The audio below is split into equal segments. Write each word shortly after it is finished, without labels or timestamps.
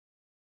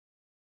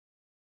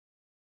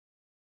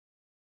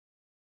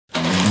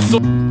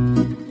dinosaur.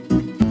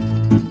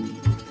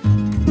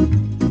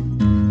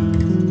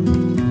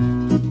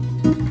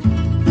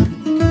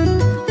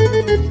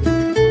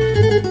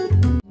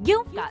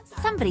 You've got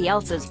somebody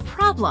else's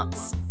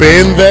problems.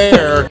 Been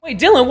there. Wait,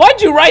 Dylan, why'd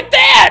you write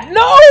that?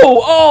 No!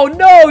 Oh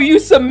no, you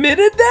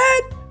submitted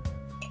that?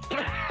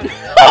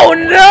 Oh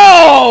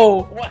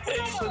no!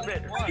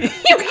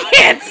 You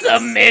can't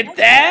submit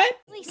that!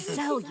 Please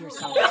sell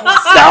yourself.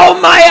 Sell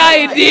my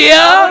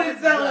idea?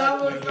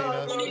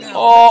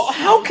 Oh,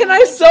 how can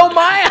I sell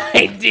my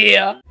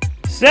idea?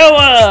 So,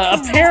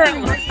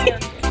 apparently...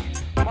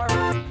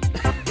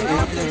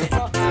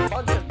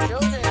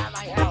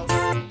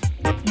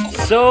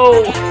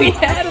 So, we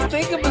had to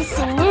think of a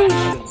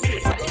solution.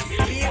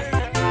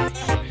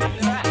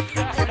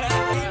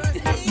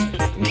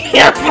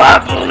 Give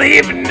up,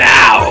 leave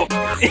now!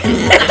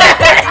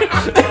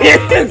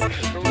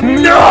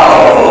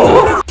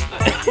 No!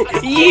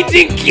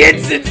 Eating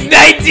kids since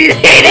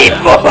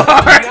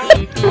 1984!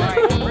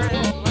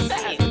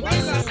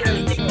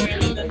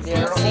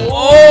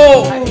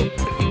 Oh!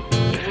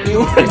 He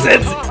works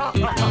at...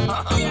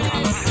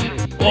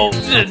 Oh,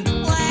 shit.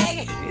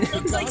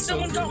 Looks like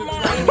someone got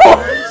mine.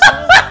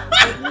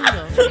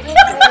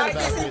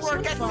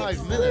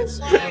 5 minutes.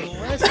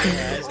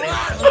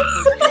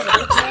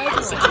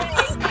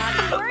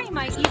 Worry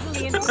might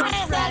easily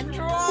influence friends.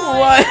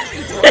 What?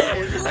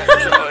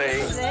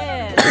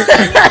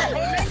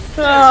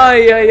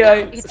 Ay, ay,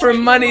 ay. For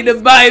money to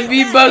buy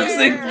V-Bucks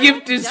and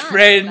gift his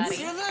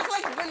friends.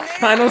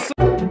 Final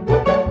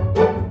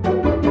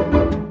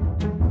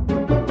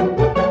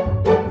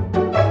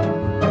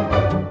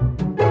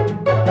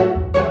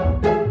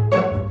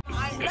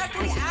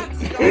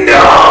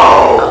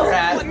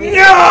No!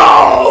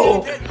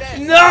 No!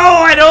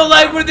 No! I don't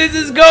like where this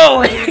is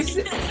going!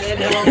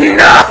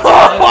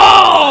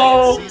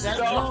 No!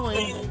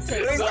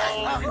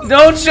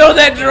 Don't show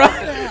that drawing!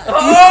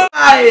 Oh!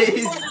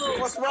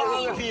 What's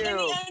wrong with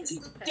you?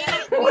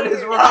 What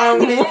is wrong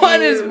with you?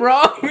 What is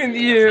wrong with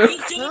you?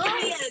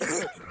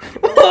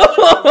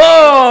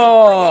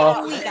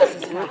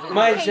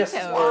 Mine's just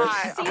as worse.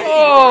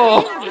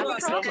 Oh!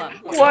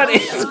 What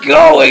is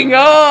going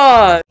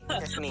on?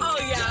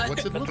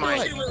 What's it look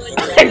like?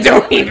 I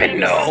don't even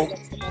know.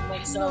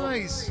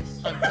 Nice.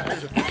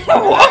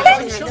 What?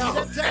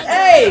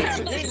 Hey!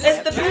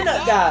 It's the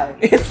peanut guy!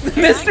 It's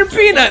Mr.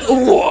 Peanut.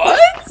 What?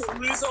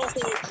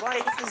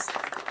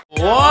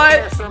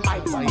 What?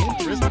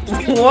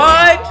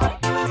 What?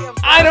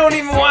 I don't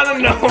even want to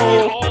know.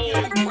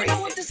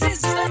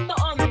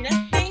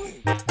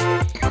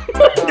 I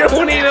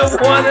don't even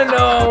want to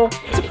know.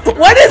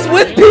 What is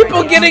with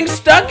people getting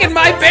stuck in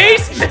my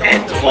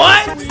basement?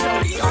 What?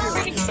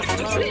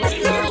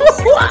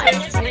 What?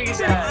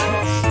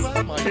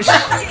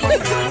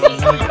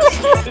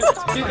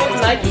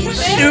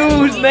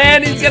 Shoes,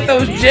 man. He's got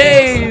those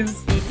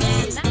J's.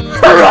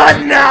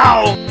 Run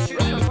now.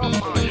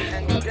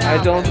 I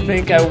don't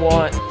think I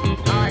want to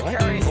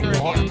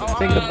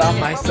think about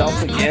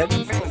myself again.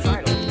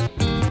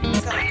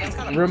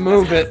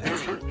 Remove it.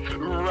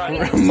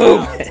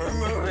 Remove it.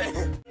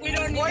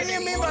 What do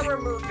you mean by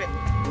remove it?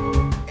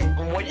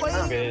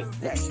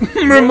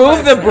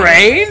 Remove the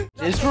brain?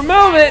 Just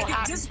remove it.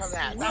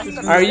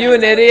 Are you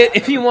an idiot?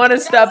 If you want to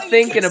stop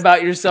thinking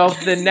about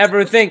yourself, then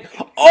never think.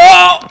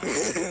 Oh!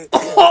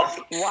 Oh!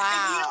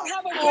 Wow.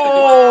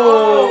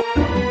 Oh!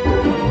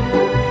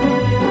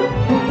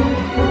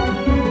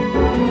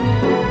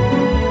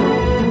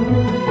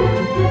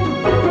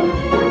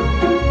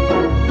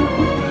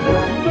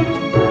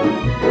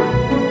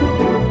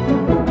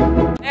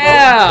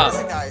 Yeah!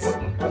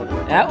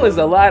 That was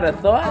a lot of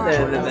thought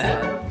into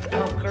that.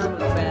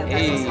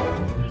 Hey,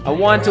 I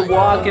want to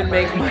walk and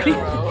make money.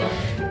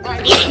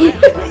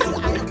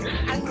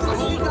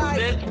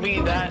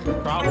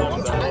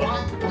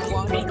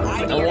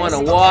 I want to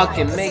walk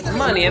and make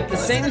money at the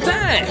same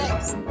time.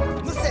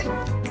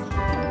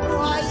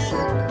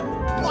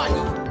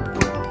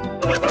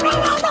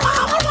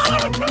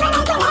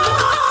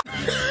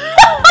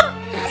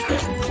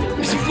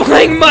 Just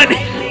playing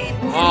money.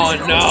 Oh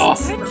no.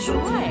 Good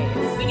choice.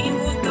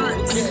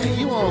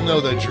 You all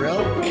know the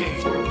drill.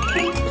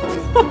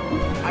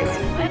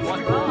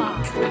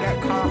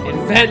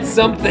 Invent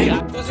something.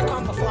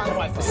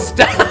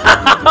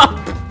 Stop.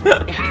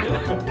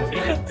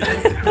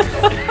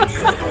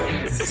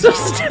 So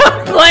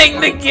stop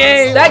playing the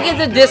game. That gets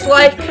a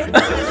dislike.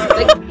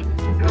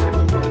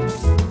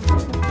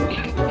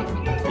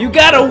 You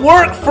gotta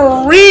work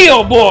for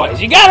real,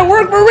 boys. You gotta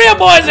work for real,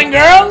 boys and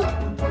girls,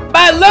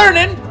 by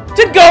learning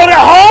to go to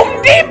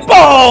Home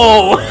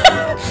Depot.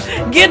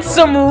 Get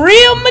some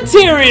real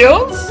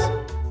materials.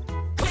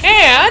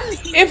 And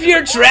if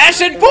you're trash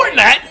at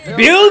Fortnite,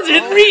 build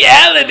in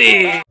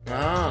reality.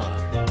 Ah.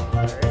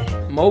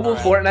 Mobile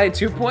Fortnite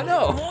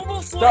 2.0.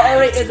 There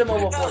already is a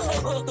mobile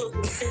Fortnite.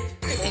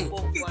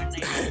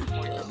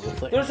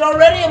 There's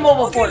already a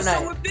mobile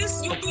Fortnite.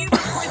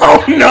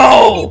 Oh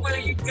no!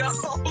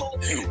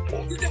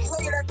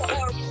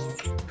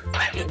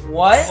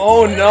 What?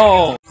 Oh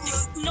no!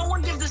 No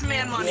one give this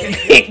man money.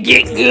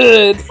 Get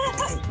good.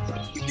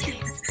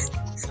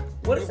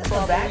 What is that in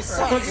the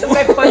background? Some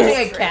guy punching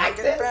a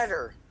cactus?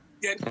 Better.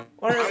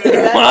 What?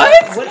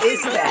 What? What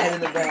is that in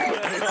the back?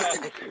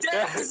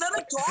 Dad, is that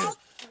a dog?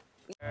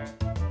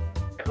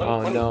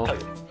 Oh no.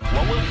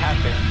 What would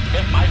happen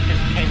if I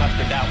just came up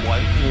to that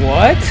one?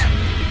 What?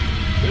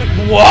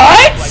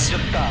 What? Like,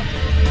 just stop.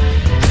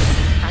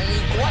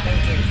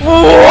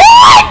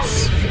 What?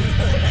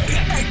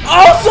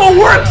 Also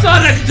works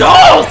on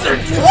adults or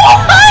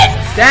what?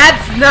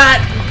 That's not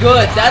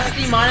good. That's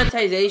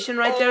demonetization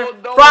right there. Oh,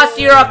 no.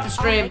 Frosty, you're off the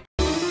stream.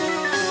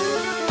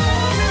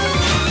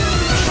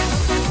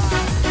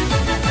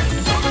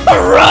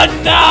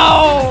 Run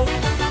now!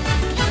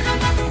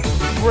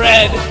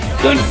 Red.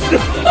 Run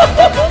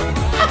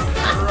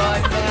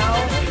now.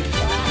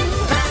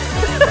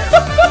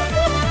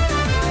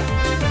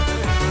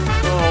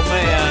 Oh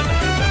man.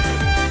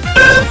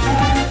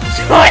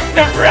 Join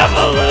the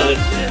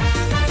revolution!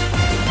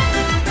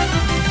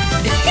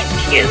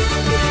 Kiss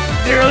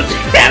Daryl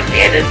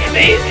champion is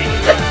amazing!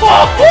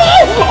 Oh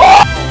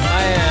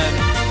man.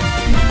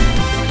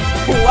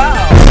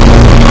 Wow.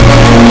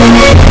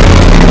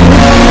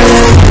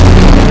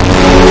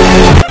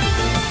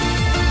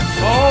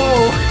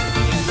 Oh!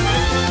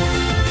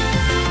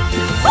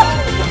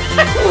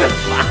 I will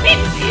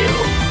find you!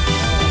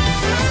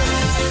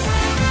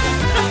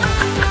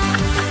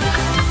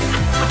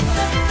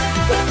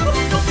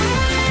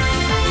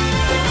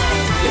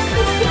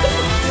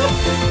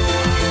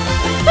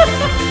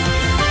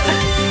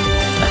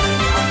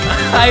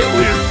 I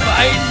will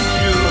find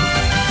you!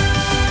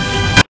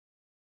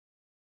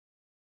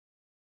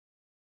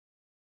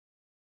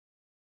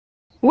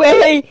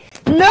 Wait!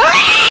 No!